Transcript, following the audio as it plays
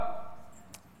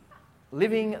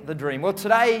Living the dream. Well,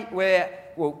 today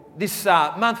this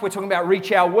month we're talking about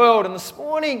Reach Our World, and this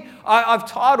morning I've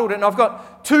titled it, and I've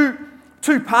got two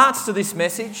parts to this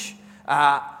message.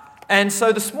 And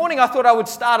so this morning I thought I would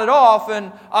start it off,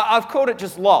 and I've called it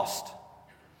just Lost.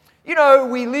 You know,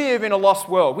 we live in a lost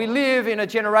world. We live in a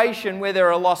generation where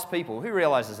there are lost people. Who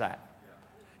realizes that?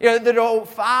 You know, that are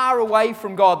far away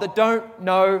from God, that don't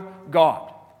know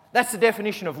God. That's the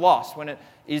definition of lost when it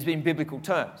is in biblical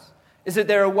terms. Is that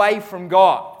they're away from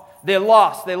God. They're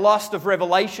lost. They're lost of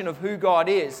revelation of who God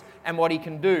is and what He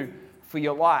can do for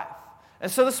your life. And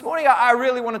so this morning I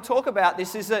really want to talk about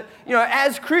this, is that, you know,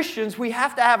 as Christians we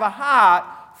have to have a heart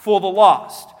for the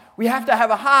lost. We have to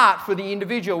have a heart for the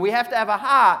individual. We have to have a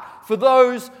heart for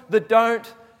those that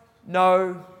don't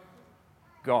know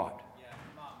God.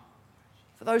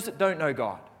 For those that don't know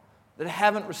God, that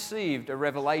haven't received a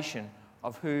revelation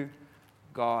of who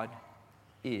God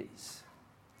is.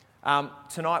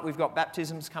 Tonight we've got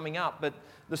baptisms coming up, but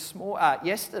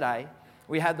yesterday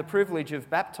we had the privilege of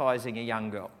baptizing a young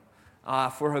girl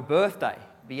for her birthday,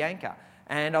 Bianca.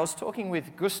 And I was talking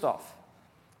with Gustav,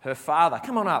 her father.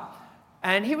 Come on up.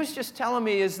 And he was just telling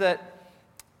me is that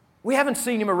we haven't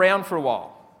seen him around for a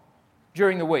while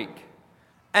during the week.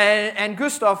 And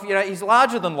Gustav, you know, he's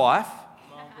larger than life.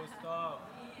 Come on,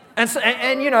 Gustav.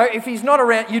 And you know, if he's not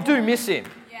around, you do miss him.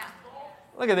 Yeah.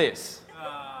 Look at this.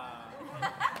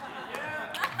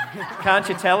 Can't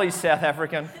you tell he's South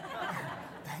African? Don't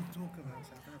talk about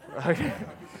South Africa. Okay.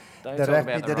 Don't The talk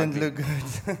rugby about the didn't rugby. look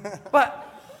good.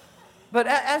 But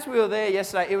as we were there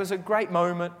yesterday, it was a great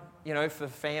moment, you know, for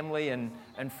family and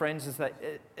friends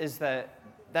as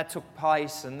that took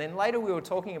place. And then later we were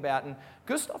talking about, and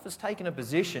Gustav has taken a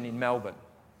position in Melbourne.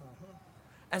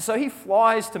 And so he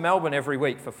flies to Melbourne every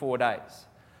week for 4 days.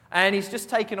 And he's just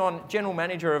taken on general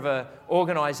manager of an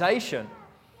organisation.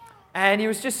 And he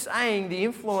was just saying the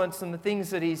influence and the things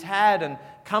that he's had and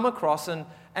come across. And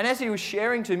as he was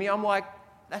sharing to me, I'm like,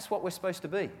 that's what we're supposed to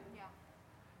be. Yeah.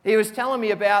 He was telling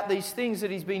me about these things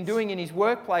that he's been doing in his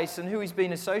workplace and who he's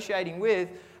been associating with.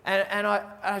 And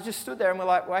I just stood there and we're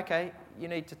like, well, okay, you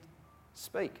need to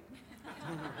speak.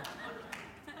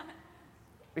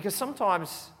 Because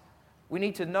sometimes we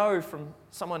need to know from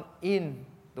someone in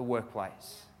the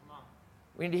workplace.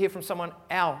 We need to hear from someone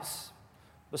else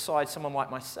besides someone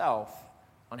like myself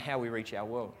on how we reach our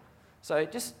world. So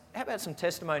just, how about some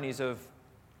testimonies of...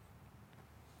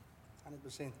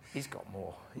 100%. He's got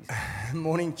more.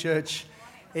 Morning, church.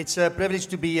 It's a privilege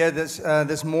to be here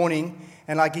this morning.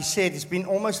 And like he said, it's been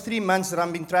almost 3 months that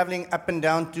I've been traveling up and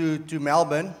down to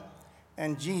Melbourne.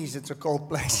 And geez, it's a cold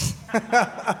place.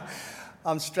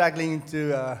 I'm struggling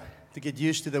to get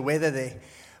used to the weather there.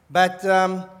 But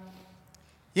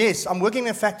yes, I'm working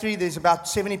in a factory. There's about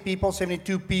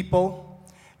 72 people.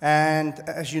 And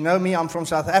as you know me, I'm from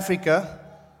South Africa.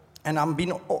 And I've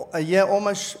been here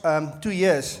almost 2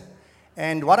 years.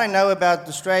 And what I know about the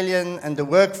Australian and the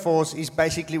workforce is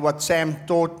basically what Sam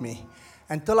taught me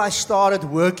until I started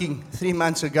working 3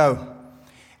 months ago.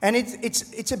 And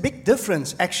it's a big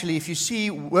difference, actually, if you see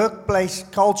workplace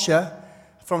culture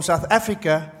from South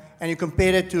Africa and you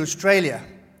compare it to Australia.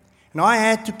 Now, I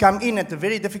had to come in at a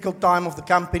very difficult time of the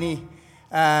company,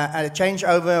 at a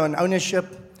changeover and ownership,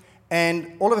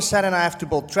 and all of a sudden I have to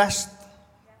build trust.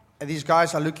 And these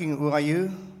guys are looking, who are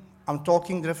you? I'm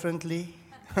talking differently.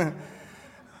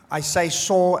 I say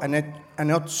saw and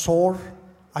not saw.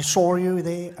 I saw you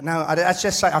there. No, I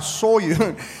just say I saw you.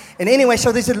 And anyway,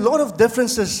 so there's a lot of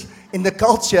differences in the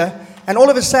culture, and all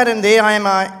of a sudden there I am,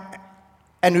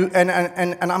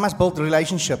 and I must build a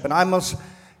relationship, and I must,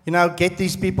 you know, get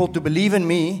these people to believe in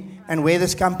me and where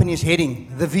this company is heading,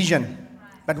 the vision.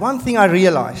 But one thing I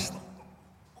realized,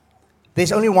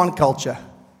 there's only one culture,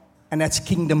 and that's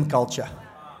kingdom culture.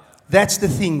 That's the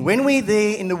thing. When we're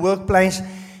there in the workplace,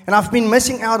 and I've been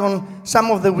missing out on some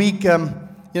of the week,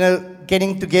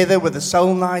 getting together with the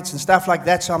soul nights and stuff like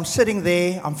that. So I'm sitting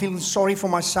there, I'm feeling sorry for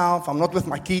myself, I'm not with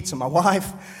my kids and my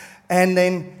wife. And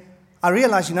then I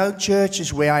realize, church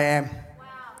is where I am. Wow.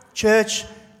 Church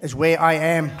is where I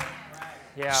am.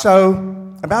 Yeah.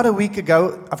 So about a week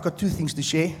ago, I've got 2 things to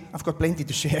share. I've got plenty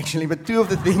to share, actually, but 2 of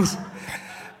the things.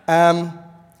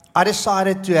 I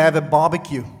decided to have a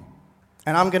barbecue.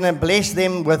 And I'm going to bless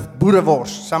them with boerewors,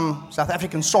 some South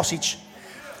African sausage.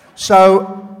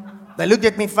 So they looked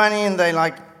at me funny and they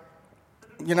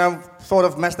thought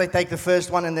of, must they take the first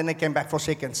one? And then they came back for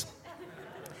seconds.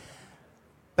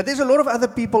 But there's a lot of other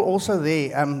people also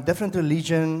there, different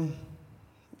religion,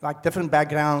 like different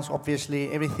backgrounds,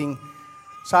 obviously, everything.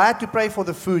 So I had to pray for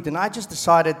the food, and I just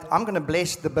decided I'm going to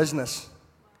bless the business.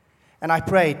 And I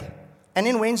prayed, And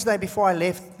then Wednesday, before I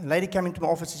left, a lady came into my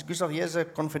office and said, Gustav, here's a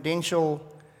confidential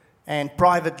and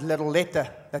private little letter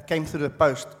that came through the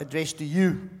post addressed to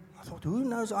you. I thought, who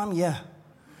knows I'm here?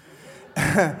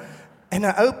 And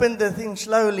I opened the thing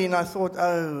slowly and I thought,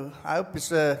 oh, I hope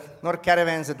it's not a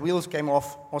caravan that wheels came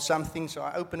off or something. So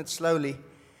I opened it slowly.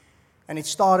 And it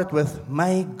started with,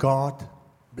 may God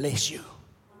bless you.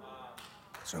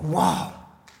 So, wow,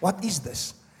 what is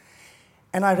this?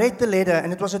 And I read the letter,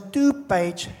 and it was a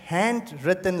 2-page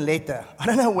handwritten letter. I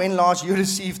don't know when last you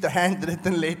received a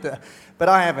handwritten letter, but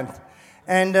I haven't.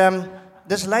 And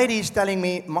this lady is telling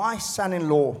me, my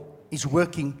son-in-law is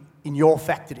working in your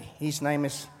factory. His name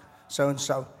is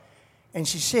so-and-so. And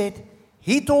she said,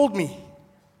 he told me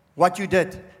what you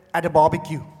did at a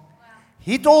barbecue. Wow.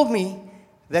 He told me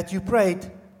that you prayed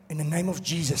in the name of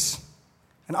Jesus.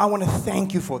 And I want to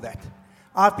thank you for that.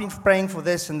 I've been praying for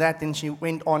this and that, and she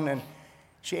went on and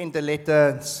she ended the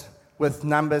letter with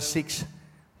number 6,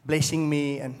 blessing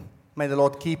me and may the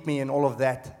Lord keep me and all of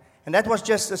that. And that was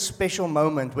just a special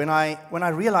moment when I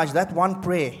realized that one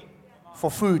prayer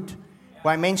for food,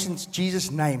 where I mentioned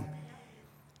Jesus' name.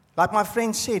 Like my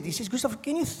friend said, he says, Gustav,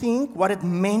 can you think what it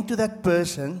meant to that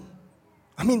person?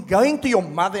 I mean, going to your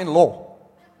mother-in-law,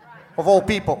 of all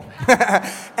people,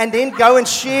 and then go and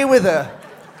share with her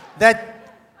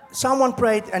that someone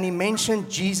prayed and he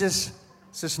mentioned Jesus'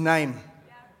 name.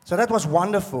 So that was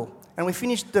wonderful. And we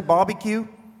finished the barbecue,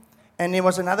 and there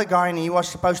was another guy, and he was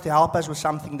supposed to help us with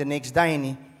something the next day, and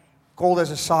he called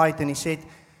us aside, and he said,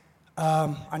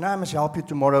 I know I must help you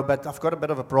tomorrow, but I've got a bit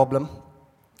of a problem.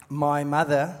 My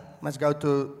mother must go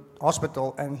to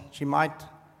hospital, and she might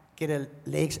get her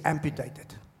legs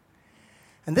amputated.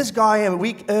 And this guy a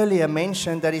week earlier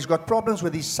mentioned that he's got problems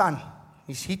with his son.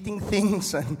 He's hitting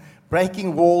things and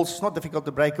breaking walls. It's not difficult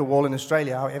to break a wall in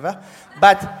Australia, however.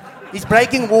 But he's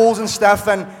breaking walls and stuff.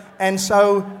 And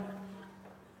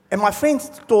my friend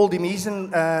told him, he's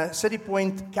in City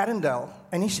Point, Carindale.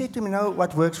 And he said to me, you know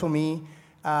what works for me?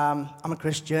 I'm a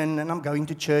Christian and I'm going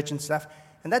to church and stuff.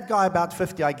 And that guy, about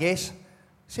 50, I guess,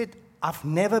 said, I've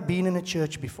never been in a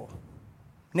church before.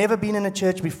 Never been in a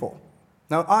church before.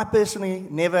 Now, I personally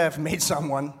never have met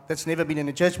someone that's never been in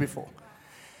a church before.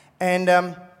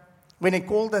 And when he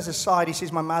called us aside, he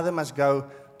says, my mother must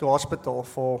go to hospital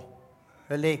for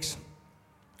her legs.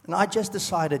 And I just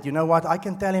decided, you know what, I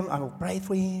can tell him, I will pray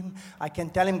for him. I can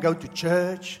tell him go to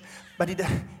church. But he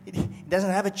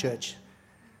doesn't have a church.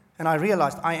 And I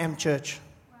realized I am church.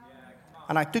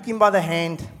 And I took him by the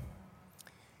hand.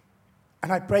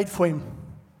 And I prayed for him.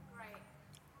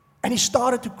 And he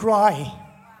started to cry.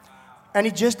 And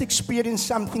he just experienced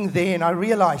something there. And I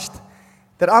realized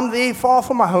that I'm there far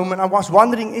from my home. And I was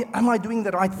wondering, am I doing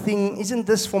the right thing? Isn't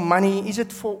this for money? Is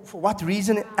it for what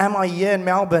reason am I here in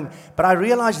Melbourne? But I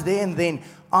realized there and then,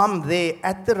 I'm there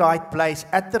at the right place,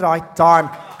 at the right time,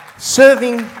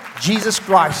 serving Jesus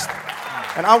Christ.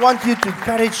 And I want you to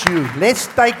encourage you. Let's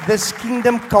take this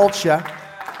kingdom culture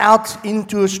out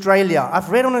into Australia. I've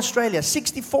read on Australia,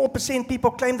 64% people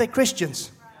claim they're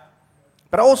Christians.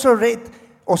 But I also read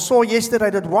or saw yesterday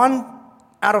that 1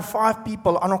 out of 5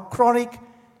 people are on chronic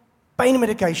pain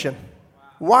medication.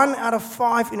 1 out of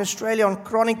 5 in Australia on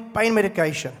chronic pain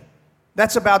medication.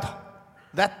 That's about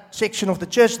that section of the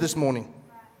church this morning.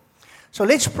 So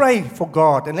let's pray for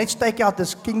God and let's take out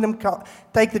this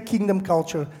take the kingdom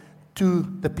culture to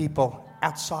the people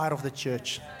outside of the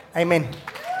church. Amen.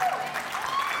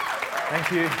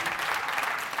 Thank you.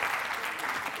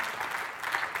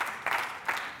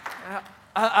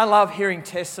 I love hearing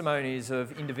testimonies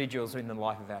of individuals in the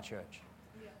life of our church.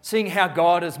 Seeing how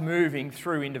God is moving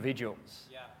through individuals.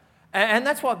 And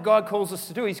that's what God calls us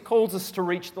to do. He calls us to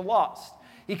reach the lost.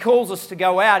 He calls us to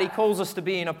go out. He calls us to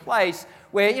be in a place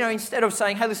where, instead of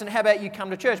saying, hey, listen, how about you come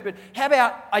to church? But how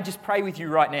about I just pray with you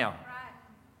right now?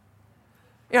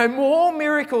 More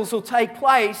miracles will take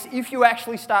place if you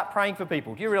actually start praying for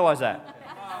people. Do you realize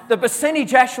that? The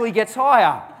percentage actually gets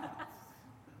higher.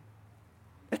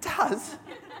 It does.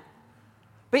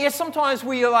 But yet sometimes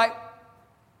we are like,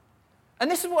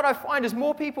 and this is what I find is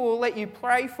more people will let you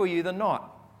pray for you than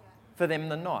not, for them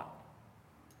than not.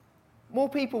 More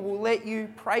people will let you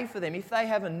pray for them if they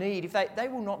have a need. If they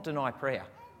will not deny prayer.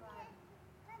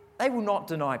 They will not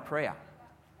deny prayer.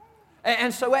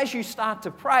 And so as you start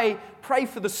to pray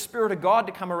for the Spirit of God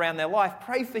to come around their life.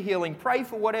 Pray for healing. Pray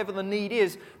for whatever the need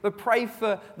is. But pray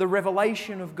for the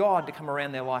revelation of God to come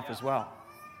around their life as well.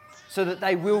 So that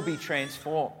they will be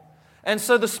transformed. And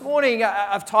so this morning,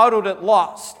 I've titled it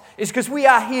Lost. It's because we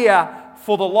are here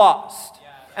for the lost.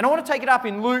 And I want to take it up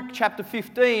in Luke chapter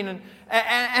 15.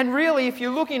 And really, if you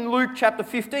look in Luke chapter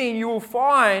 15, you will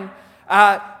find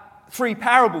three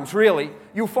parables, really.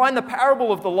 You'll find the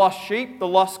parable of the lost sheep, the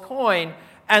lost coin,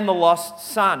 and the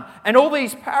lost son. And all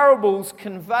these parables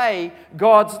convey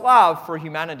God's love for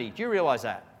humanity. Do you realize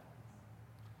that?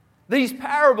 These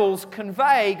parables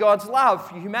convey God's love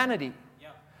for humanity.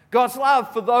 God's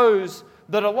love for those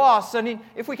that are lost. And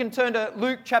if we can turn to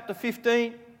Luke chapter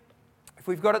 15, if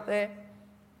we've got it there.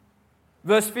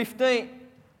 Verse 15.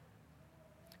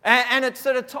 And it's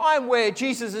at a time where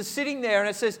Jesus is sitting there and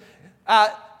it says,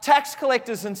 tax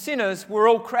collectors and sinners were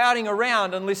all crowding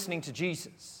around and listening to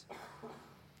Jesus.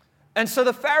 And so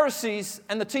the Pharisees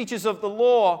and the teachers of the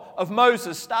law of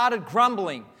Moses started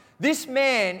grumbling. This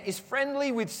man is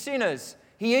friendly with sinners.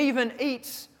 He even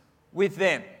eats with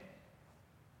them.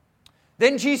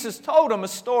 Then Jesus told them a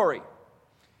story.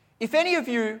 If any of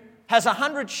you has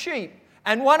 100 sheep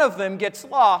and one of them gets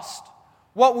lost,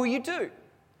 what will you do?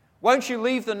 Won't you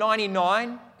leave the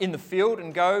 99 in the field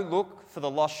and go look for the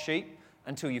lost sheep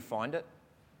until you find it?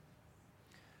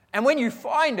 And when you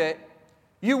find it,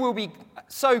 you will be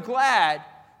so glad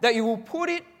that you will put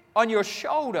it on your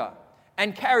shoulder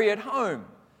and carry it home.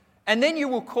 And then you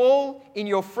will call in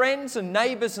your friends and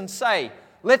neighbors and say,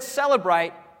 let's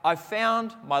celebrate, I've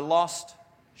found my lost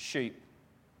sheep.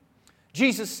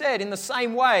 Jesus said, in the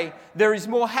same way, there is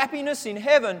more happiness in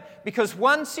heaven because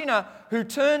one sinner who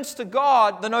turns to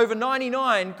God than over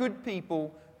 99 good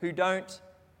people who don't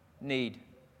need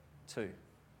to.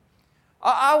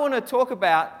 I want to talk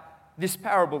about this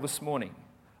parable this morning.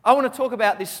 I want to talk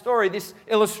about this story, this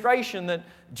illustration that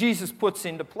Jesus puts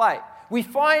into play. We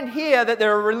find here that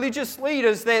there are religious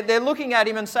leaders, they're looking at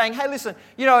him and saying, hey, listen,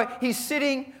 he's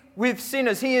sitting with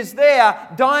sinners. He is there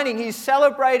dining, he's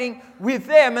celebrating with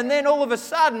them. And then all of a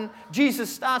sudden,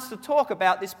 Jesus starts to talk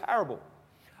about this parable.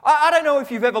 I don't know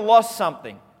if you've ever lost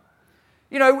something.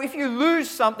 If you lose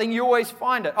something, you always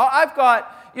find it. I've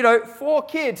got, 4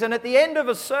 kids, and at the end of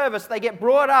a service, they get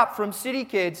brought up from City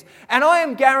Kids, and I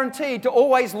am guaranteed to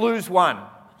always lose one.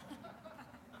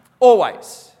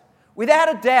 Always.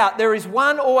 Without a doubt, there is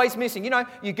one always missing.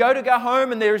 You go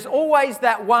home, and there is always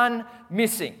that one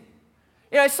missing.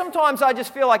 Sometimes I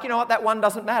just feel like, that one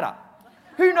doesn't matter.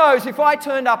 Who knows, if I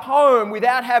turned up home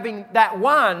without having that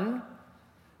one,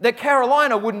 that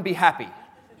Carolina wouldn't be happy.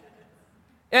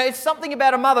 It's something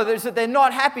about a mother that they're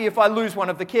not happy if I lose one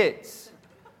of the kids.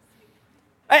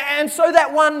 And so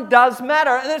that one does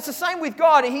matter. And it's the same with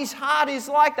God. His heart is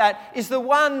like that, is the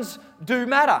ones do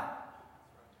matter.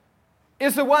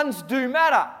 Is the ones do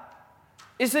matter.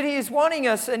 Is that he is wanting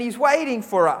us and he's waiting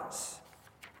for us.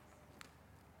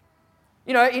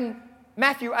 In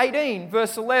Matthew 18,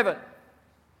 verse 11,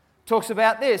 talks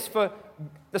about this, for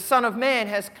the Son of Man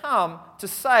has come to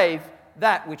save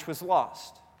that which was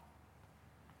lost.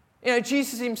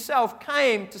 Jesus himself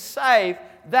came to save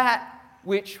that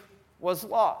which was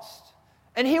lost.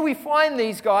 And here we find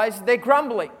these guys, they're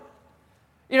grumbling.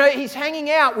 He's hanging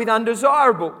out with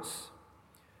undesirables.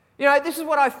 This is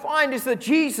what I find is that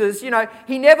Jesus,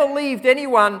 he never left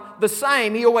anyone the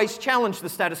same. He always challenged the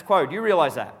status quo. Do you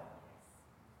realize that?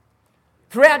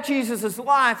 Throughout Jesus'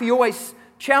 life, he always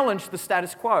challenged the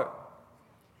status quo.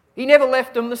 He never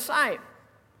left them the same.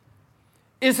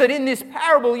 Is that in this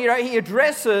parable, he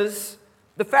addresses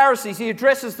the Pharisees, he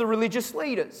addresses the religious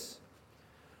leaders.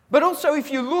 But also,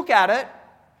 if you look at it,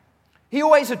 he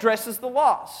always addresses the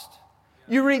lost.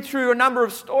 You read through a number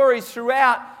of stories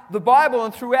throughout the Bible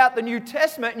and throughout the New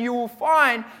Testament, and you will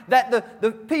find that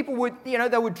the people would,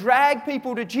 they would drag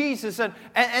people to Jesus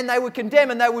and they would condemn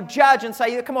and they would judge and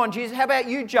say, come on, Jesus, how about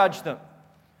you judge them?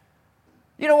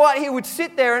 You know what? He would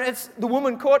sit there, and it's the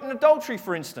woman caught in adultery,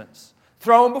 for instance.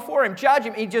 Throw him before him, judge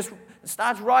him. He just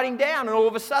starts writing down, and all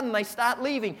of a sudden they start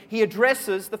leaving. He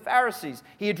addresses the Pharisees.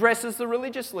 He addresses the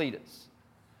religious leaders.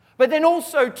 But then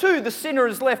also, too, the sinner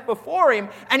is left before him,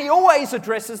 and he always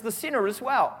addresses the sinner as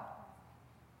well.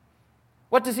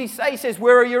 What does he say? He says,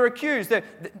 where are your accused?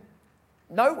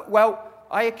 No, well,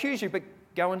 I accuse you, but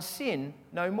go and sin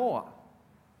no more.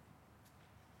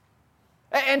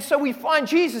 And so we find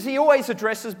Jesus, he always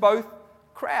addresses both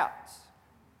crowds.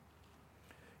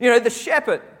 The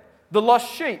shepherd, the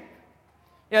lost sheep.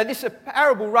 This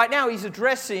parable right now, he's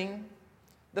addressing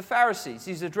the Pharisees.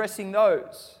 He's addressing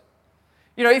those.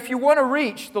 If you want to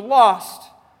reach the lost,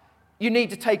 you need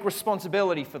to take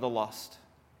responsibility for the lost.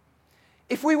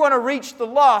 If we want to reach the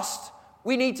lost,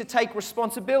 we need to take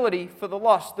responsibility for the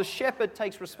lost. The shepherd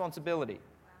takes responsibility.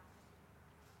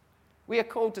 We are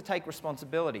called to take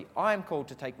responsibility. I am called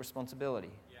to take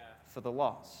responsibility for the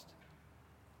lost.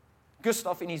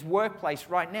 Gustav, in his workplace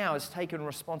right now, has taken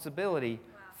responsibility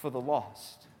for the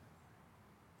lost.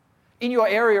 In your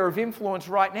area of influence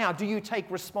right now, do you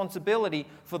take responsibility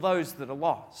for those that are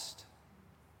lost?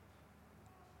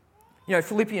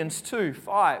 Philippians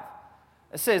 2:5,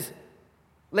 it says,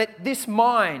 "Let this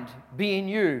mind be in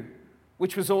you,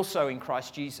 which was also in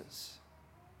Christ Jesus."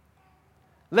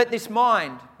 Let this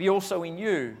mind be also in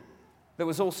you that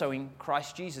was also in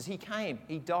Christ Jesus. He came,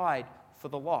 he died for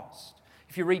the lost.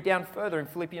 If you read down further in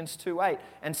Philippians 2:8,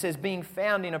 and says, "Being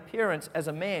found in appearance as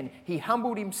a man, he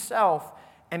humbled himself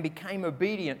and became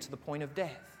obedient to the point of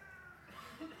death."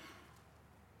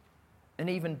 And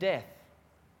even death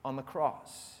on the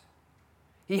cross.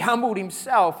 He humbled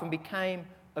himself and became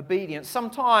obedient.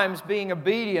 Sometimes being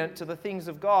obedient to the things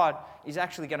of God is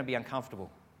actually going to be uncomfortable.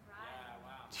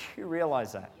 Do you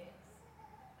realize that? Yes.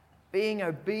 Being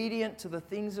obedient to the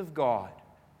things of God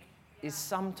is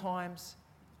sometimes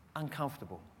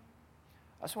uncomfortable.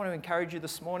 I just want to encourage you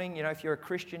this morning, if you're a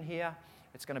Christian here,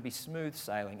 it's going to be smooth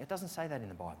sailing. It doesn't say that in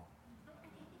the Bible.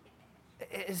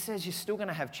 It says you're still going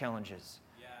to have challenges.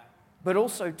 Yeah. But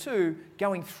also, too,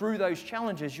 going through those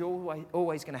challenges, you're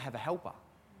always going to have a helper.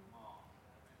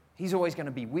 He's always going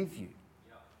to be with you.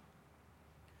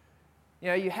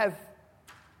 You have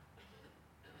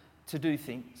to do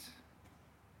things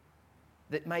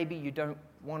that maybe you don't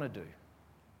want to do.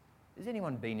 Has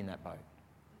anyone been in that boat?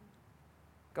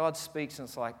 God speaks and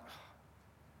it's like,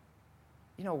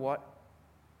 you know what?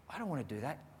 I don't want to do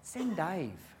that. Send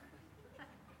Dave.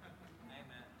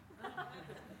 Amen.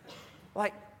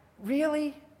 Like,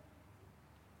 really?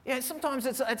 Sometimes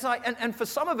it's like, and for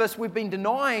some of us, we've been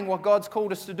denying what God's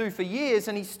called us to do for years,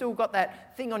 and He's still got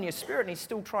that thing on your spirit, and He's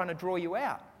still trying to draw you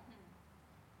out.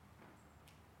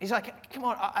 He's like, come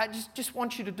on, I just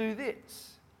want you to do this.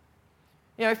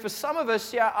 For some of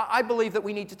us, I believe that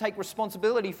we need to take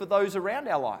responsibility for those around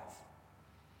our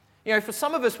life. For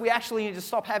some of us, we actually need to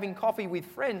stop having coffee with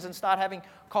friends and start having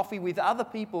coffee with other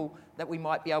people that we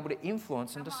might be able to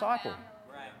influence and disciple.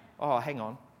 Oh, hang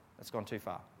on. That's gone too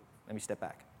far. Let me step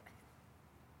back.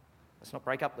 Let's not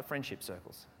break up the friendship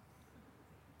circles.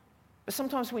 But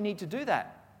sometimes we need to do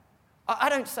that. I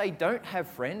don't say don't have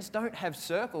friends, don't have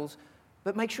circles,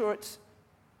 but make sure it's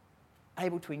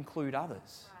able to include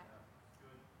others.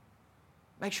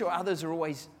 Make sure others are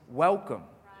always welcome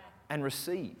and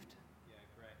received.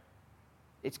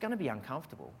 It's going to be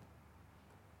uncomfortable.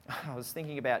 I was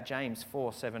thinking about James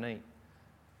 4:17.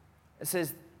 It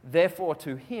says, "Therefore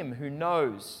to him who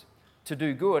knows to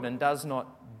do good and does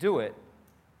not do it,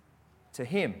 to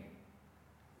him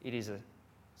it is a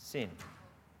sin."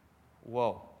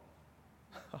 Whoa.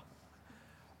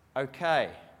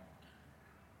 Okay.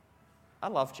 I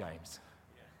love James.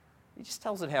 He just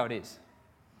tells it how it is.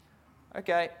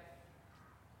 Okay.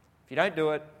 If you don't do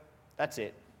it, that's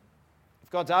it. If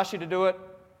God's asked you to do it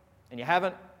and you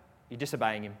haven't, you're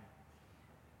disobeying Him.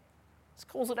 Just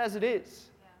calls it as it is.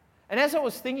 And as I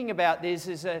was thinking about this,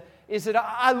 is that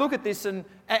I look at this and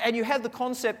you have the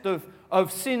concept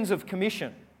of sins of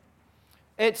commission.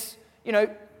 It's,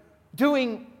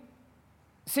 doing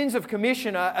sins of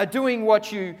commission are doing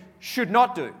what you should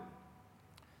not do.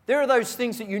 There are those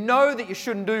things that you know that you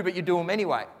shouldn't do, but you do them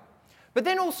anyway. But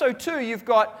then also, too, you've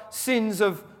got sins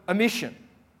of omission.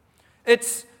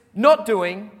 It's not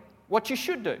doing what you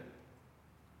should do. Do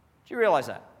you realize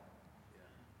that?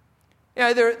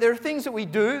 There are things that we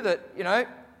do that,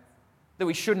 that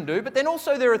we shouldn't do, but then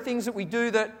also there are things that we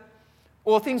do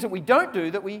or things that we don't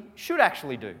do that we should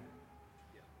actually do.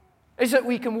 Is that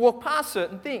we can walk past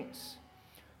certain things.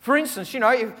 For instance,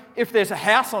 if there's a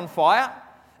house on fire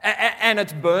and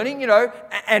it's burning,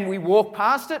 and we walk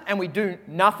past it and we do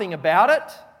nothing about it,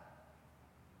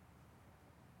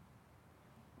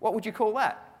 what would you call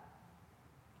that?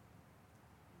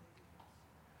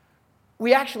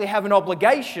 We actually have an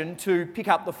obligation to pick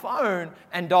up the phone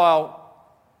and dial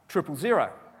 000,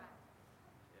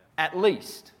 at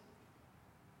least.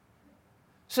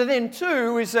 So then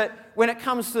too is that when it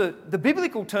comes to the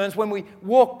biblical terms, when we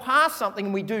walk past something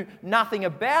and we do nothing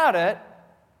about it,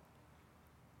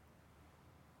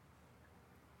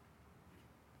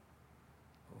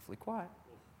 awfully quiet.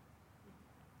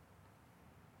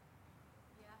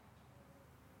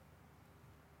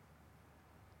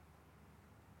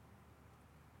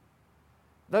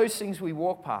 Those things we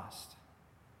walk past,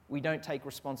 we don't take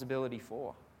responsibility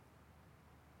for,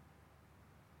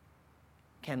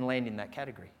 can land in that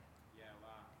category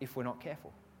if we're not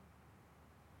careful.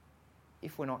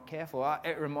 If we're not careful.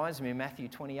 It reminds me of Matthew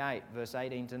 28, verse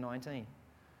 18 to 19.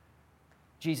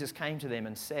 Jesus came to them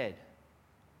and said,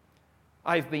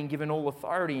 "I've been given all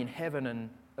authority in heaven and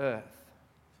earth.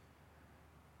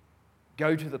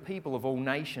 Go to the people of all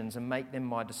nations and make them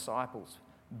my disciples.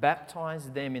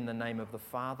 Baptize them in the name of the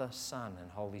Father, Son,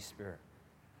 and Holy Spirit."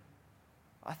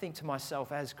 I think to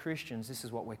myself, as Christians, this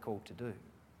is what we're called to do.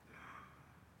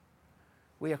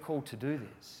 We are called to do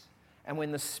this. And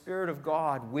when the Spirit of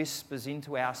God whispers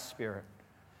into our spirit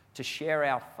to share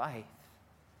our faith,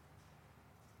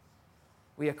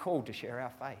 we are called to share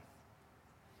our faith.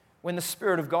 When the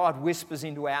Spirit of God whispers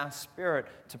into our spirit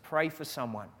to pray for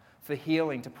someone, for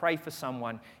healing, to pray for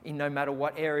someone in no matter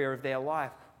what area of their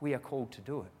life, we are called to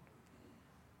do it.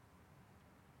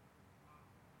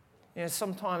 You know,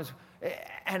 sometimes,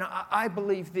 and I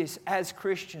believe this, as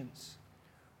Christians,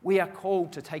 we are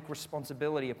called to take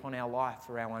responsibility upon our life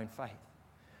for our own faith.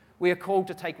 We are called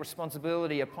to take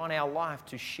responsibility upon our life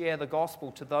to share the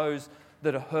gospel to those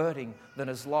that are hurting, that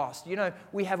is lost. You know,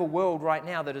 we have a world right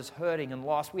now that is hurting and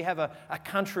lost. We have a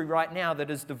country right now that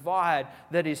is divided,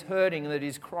 that is hurting, that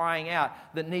is crying out,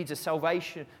 that needs a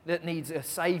salvation, that needs a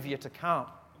Savior to come.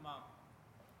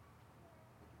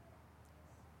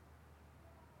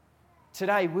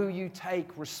 Today, will you take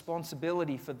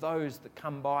responsibility for those that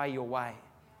come by your way?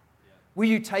 Will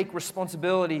you take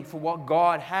responsibility for what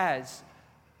God has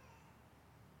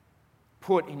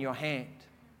put in your hand?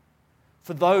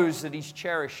 For those that He's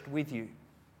cherished with you?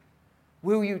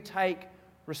 Will you take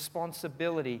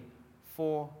responsibility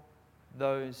for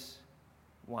those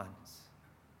ones?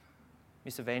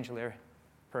 Miss Evangelia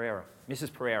Pereira.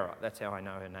 Mrs. Pereira, that's how I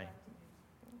know her name.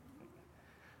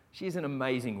 She's an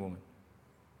amazing woman.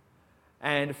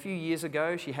 And a few years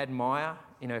ago, she had Maya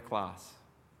in her class.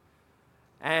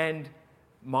 And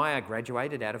Maya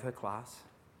graduated out of her class.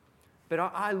 But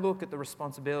I look at the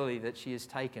responsibility that she has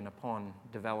taken upon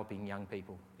developing young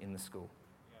people in the school.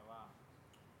 Yeah, wow.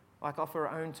 Like off her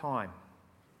own time,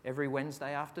 every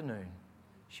Wednesday afternoon,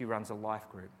 she runs a life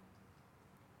group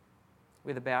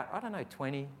with about,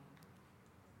 20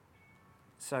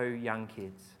 so young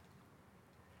kids.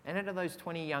 And out of those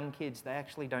 20 young kids, they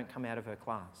actually don't come out of her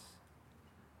class.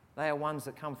 They are ones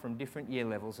that come from different year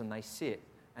levels, and they sit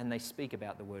and they speak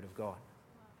about the Word of God.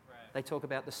 Right. They talk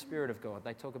about the Spirit of God.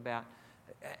 They talk about...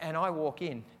 And I walk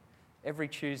in every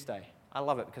Tuesday. I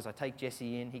love it because I take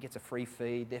Jesse in. He gets a free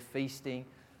feed. They're feasting.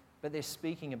 But they're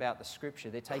speaking about the Scripture.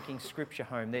 They're taking Scripture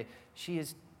home. She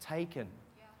has taken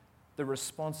the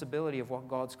responsibility of what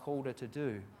God's called her to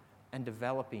do and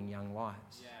developing young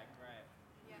lives. Yeah,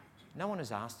 great. Yeah. No one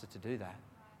has asked her to do that.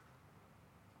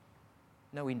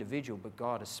 No individual, but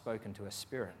God has spoken to her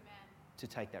spirit to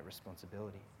take that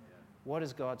responsibility. Yeah. What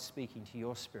is God speaking to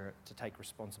your spirit to take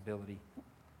responsibility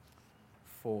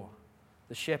for?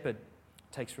 The shepherd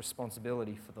takes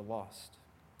responsibility for the lost.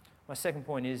 My second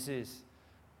point is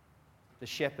the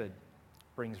shepherd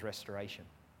brings restoration.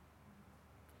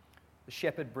 The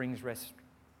shepherd brings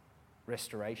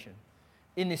restoration.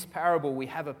 In this parable, we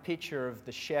have a picture of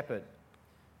the shepherd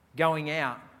going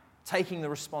out, taking the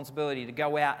responsibility to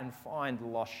go out and find the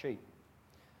lost sheep.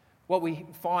 What we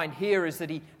find here is that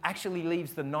he actually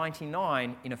leaves the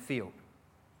 99 in a field.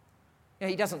 You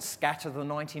know, he doesn't scatter the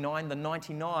 99. The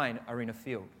 99 are in a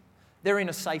field. They're in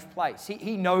a safe place.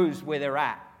 He knows where they're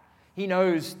at. He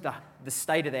knows the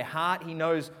state of their heart. He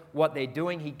knows what they're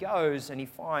doing. He goes and he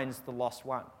finds the lost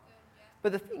one.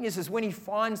 But the thing is when he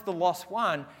finds the lost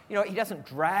one, you know, he doesn't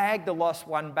drag the lost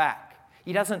one back.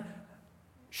 He doesn't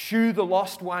shoo the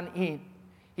lost one in.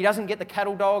 He doesn't get the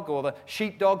cattle dog or the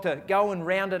sheep dog to go and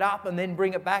round it up and then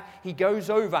bring it back. He goes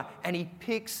over and he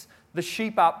picks the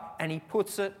sheep up and he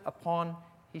puts it upon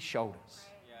his shoulders.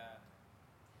 Yeah.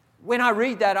 When I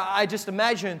read that, I just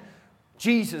imagine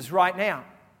Jesus right now.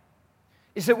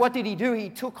 Is that what did he do? He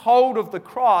took hold of the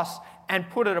cross and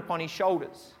put it upon his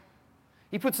shoulders.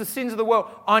 He puts the sins of the world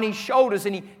on his shoulders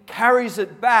and he carries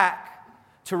it back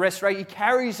to restoration. He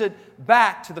carries it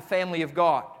back to the family of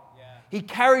God. Yeah. He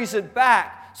carries it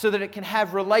back so that it can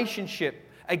have relationship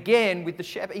again with the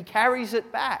shepherd. He carries it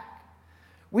back.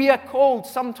 We are called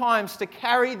sometimes to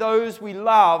carry those we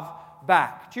love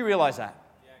back. Do you realize that?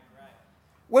 Yeah, great.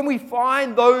 When we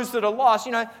find those that are lost,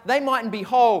 you know, they mightn't be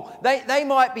whole. They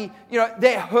might be, you know,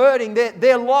 they're hurting.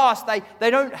 They're lost. They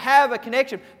don't have a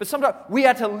connection. But sometimes we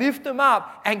are to lift them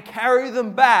up and carry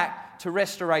them back to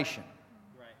restoration.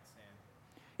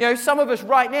 You know, some of us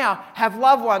right now have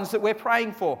loved ones that we're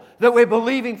praying for, that we're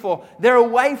believing for. They're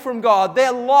away from God.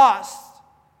 They're lost.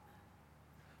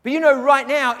 But you know, right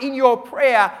now, in your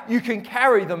prayer, you can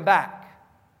carry them back.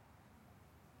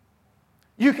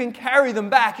 You can carry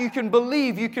them back. You can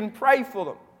believe. You can pray for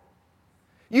them.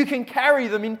 You can carry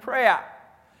them in prayer.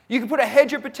 You can put a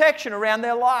hedge of protection around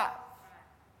their life.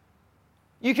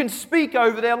 You can speak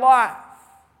over their life.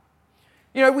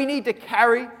 You know, we need to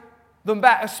carry them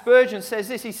back. Spurgeon says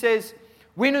this. He says,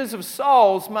 winners of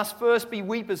souls must first be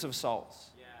weepers of souls.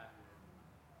 Yeah.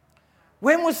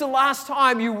 When was the last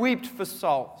time you wept for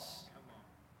souls?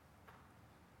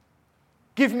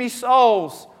 Give me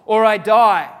souls or I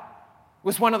die.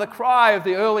 was one of the cry of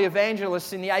the early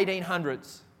evangelists in the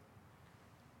 1800s.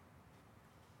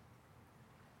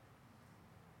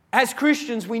 As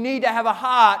Christians, we need to have a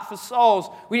heart for souls.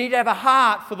 We need to have a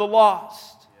heart for the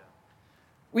lost.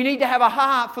 We need to have a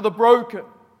heart for the broken.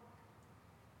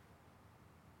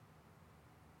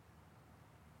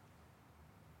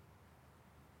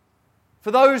 For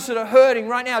those that are hurting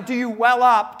right now, do you well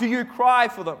up? Do you cry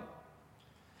for them?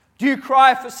 Do you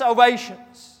cry for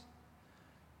salvations?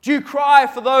 Do you cry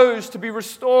for those to be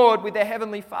restored with their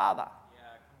Heavenly Father? Yeah,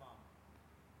 come on.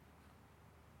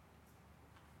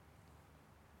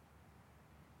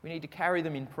 We need to carry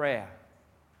them in prayer.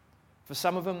 For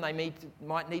some of them, they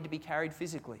might need to be carried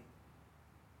physically.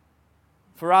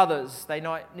 For others, they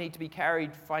might need to be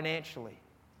carried financially.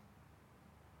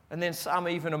 And then some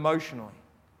even emotionally.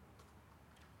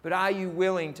 But are you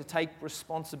willing to take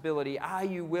responsibility? Are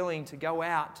you willing to go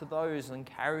out to those and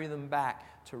carry them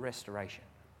back to restoration?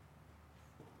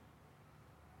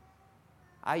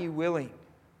 Are you willing?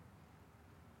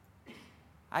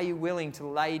 Are you willing to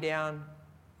lay down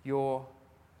your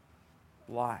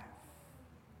life?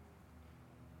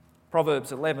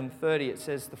 Proverbs 11:30, it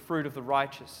says, "The fruit of the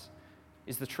righteous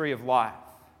is the tree of life,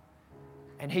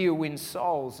 and he who wins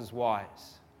souls is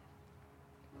wise."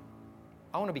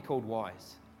 I want to be called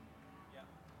wise.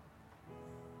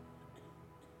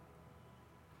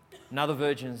 Another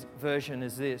version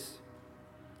is this: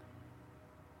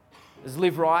 is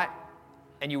live right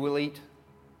and you will eat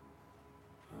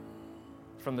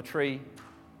from the tree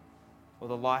or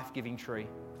the life-giving tree.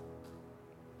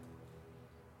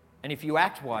 And if you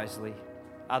act wisely,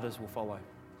 others will follow.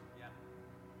 Yeah.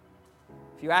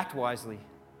 If you act wisely,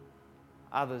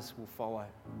 others will follow.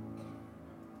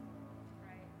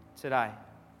 Today,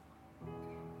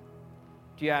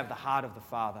 do you have the heart of the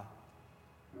Father?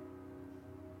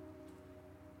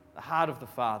 The heart of the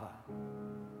Father.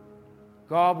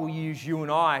 God will use you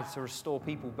and I to restore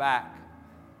people back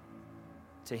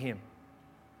to Him.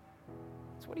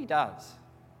 That's what He does.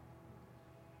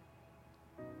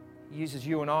 He uses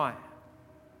you and I.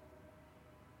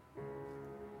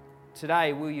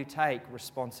 Today, will you take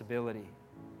responsibility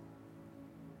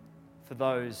for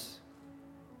those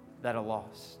that are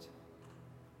lost,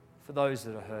 for those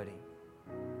that are hurting?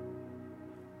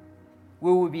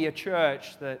 Will we be a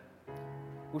church that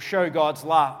will show God's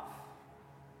love?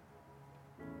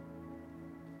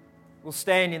 We'll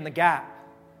stand in the gap.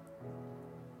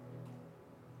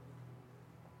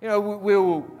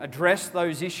 We'll address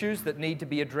those issues that need to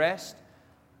be addressed,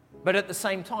 but at the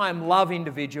same time love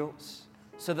individuals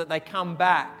so that they come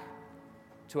back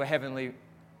to a heavenly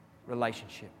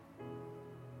relationship.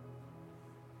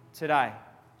 Today,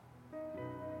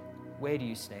 where do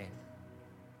you stand?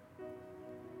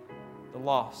 The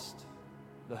lost,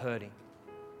 the hurting.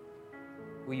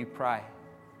 Will you pray?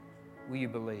 Will you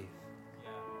believe?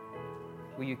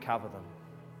 Will you cover them?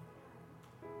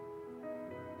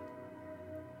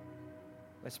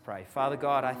 Let's pray. Father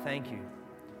God, I thank you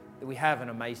that we have an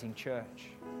amazing church.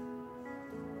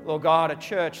 Lord God, a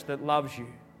church that loves you,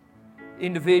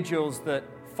 individuals that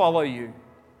follow you.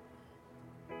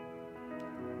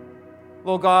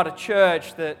 Lord God, a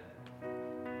church that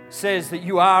says that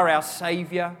you are our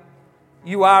Savior,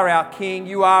 you are our King,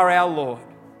 you are our Lord.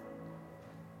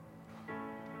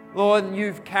 Lord,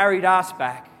 you've carried us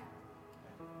back.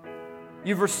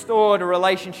 You've restored a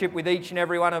relationship with each and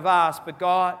every one of us, but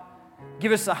God,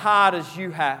 give us a heart as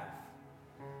you have,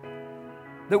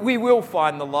 that we will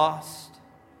find the lost,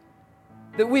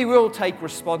 that we will take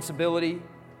responsibility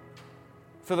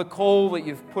for the call that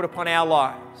you've put upon our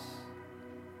lives.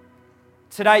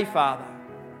 Today, Father,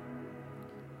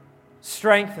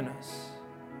 strengthen us,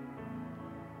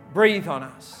 breathe on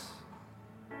us,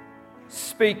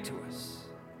 speak to us,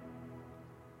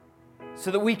 so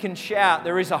that we can shout,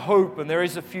 there is a hope and there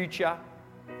is a future.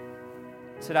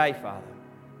 Today, Father,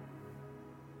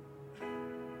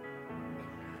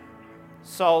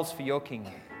 souls for your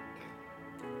kingdom.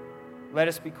 Let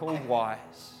us be called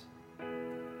wise.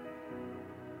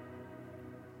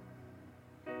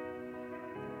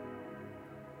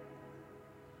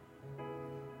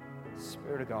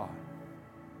 Spirit of God,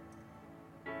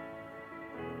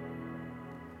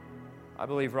 I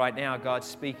believe right now God's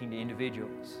speaking to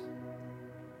individuals.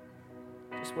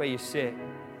 Just where you sit,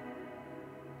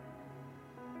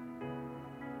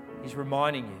 He's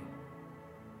reminding you.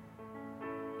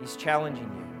 He's challenging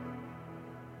you.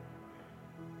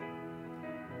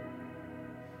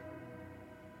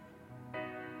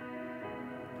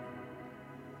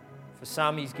 For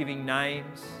some, He's giving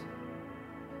names.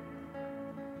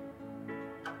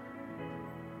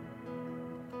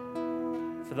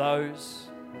 For those,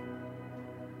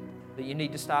 that you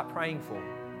need to start praying for.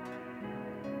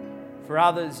 For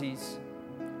others, He's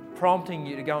prompting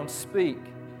you to go and speak.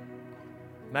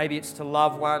 Maybe it's to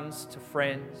loved ones, to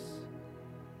friends.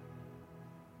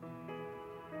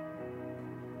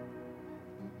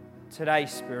 Today,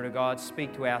 Spirit of God,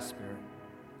 speak to our spirit.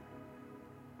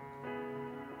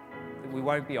 That we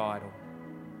won't be idle.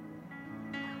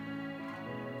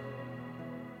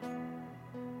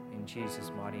 In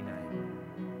Jesus' mighty name.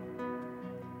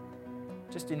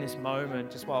 Just in this moment,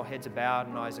 just while heads are bowed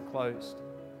and eyes are closed.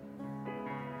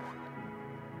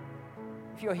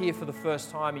 If you're here for the first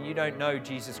time and you don't know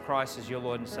Jesus Christ as your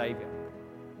Lord and Savior,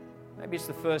 maybe it's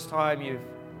the first time you've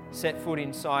set foot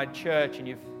inside church and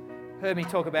you've heard me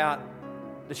talk about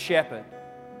the shepherd,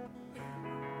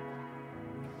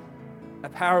 a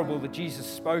parable that Jesus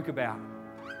spoke about.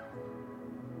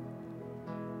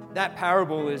 That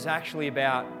parable is actually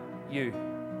about you.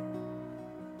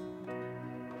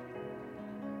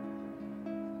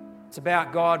 It's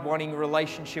about God wanting a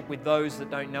relationship with those that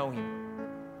don't know Him.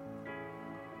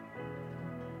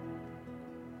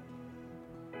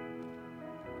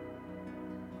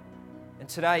 And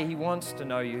today He wants to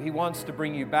know you. He wants to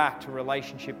bring you back to a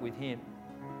relationship with Him.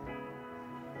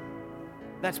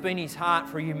 That's been His heart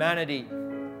for humanity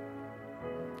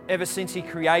ever since He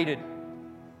created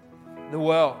the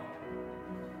world.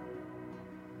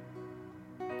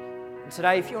 And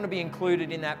today, if you want to be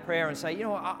included in that prayer and say, you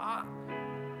know what,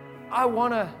 I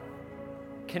want to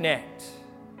connect.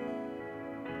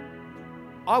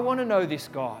 I want to know this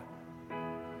God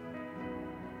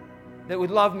that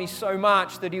would love me so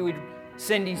much that He would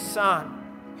send His Son.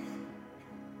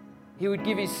 He would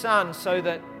give His Son so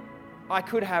that I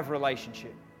could have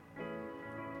relationship.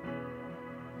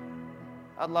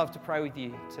 I'd love to pray with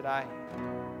you today.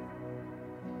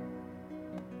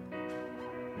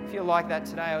 If you're like that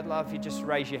today, I'd love if you just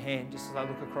raise your hand just as I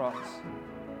look across.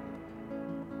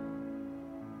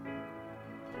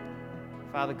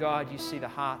 Father God, you see the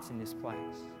hearts in this place.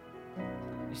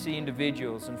 You see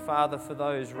individuals. And Father, for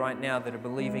those right now that are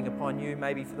believing upon you,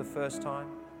 maybe for the first time,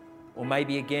 or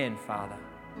maybe again, Father,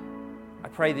 I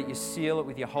pray that you seal it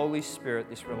with your Holy Spirit,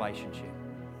 this relationship.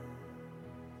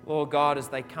 Lord God, as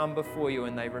they come before you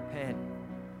and they repent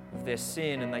of their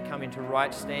sin and they come into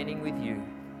right standing with you,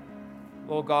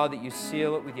 Lord God, that you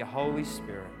seal it with your Holy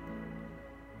Spirit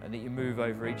and that you move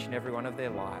over each and every one of their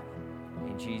life.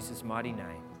 In Jesus' mighty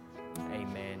name,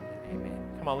 amen, amen.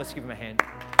 Come on, let's give them a hand.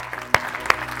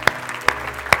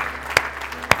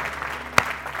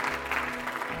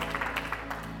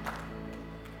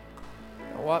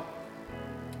 You know what?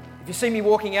 If you see me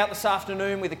walking out this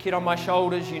afternoon with a kid on my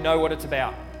shoulders, you know what it's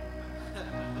about.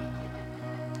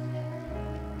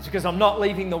 It's because I'm not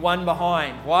leaving the one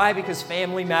behind. Why? Because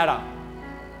family matter.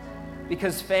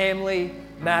 Because family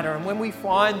matter. And when we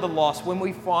find the lost, when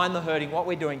we find the hurting, what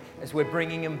we're doing is we're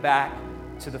bringing them back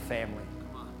to the family.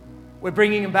 We're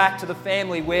bringing them back to the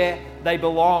family where they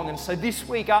belong. And so this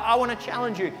week, I want to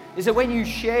challenge you, is that when you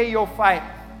share your faith,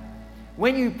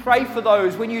 when you pray for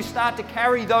those, when you start to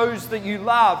carry those that you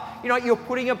love, you know, you're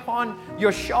putting upon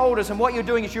your shoulders, and what you're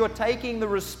doing is you're taking the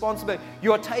responsibility,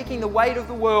 you're taking the weight of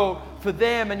the world for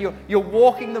them, and you're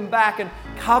walking them back, and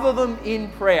cover them in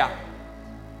prayer.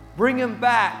 Bring them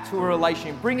back to a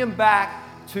relationship. Bring them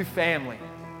back to family.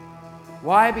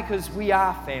 Why? Because we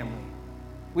are family.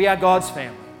 We are God's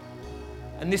family.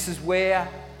 And this is where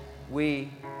we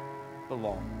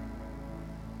belong.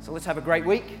 So let's have a great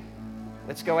week.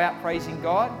 Let's go out praising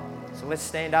God. So let's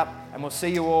stand up and we'll see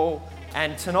you all.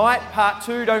 And tonight, part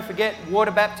 2, don't forget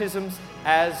water baptisms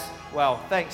as well. Thanks.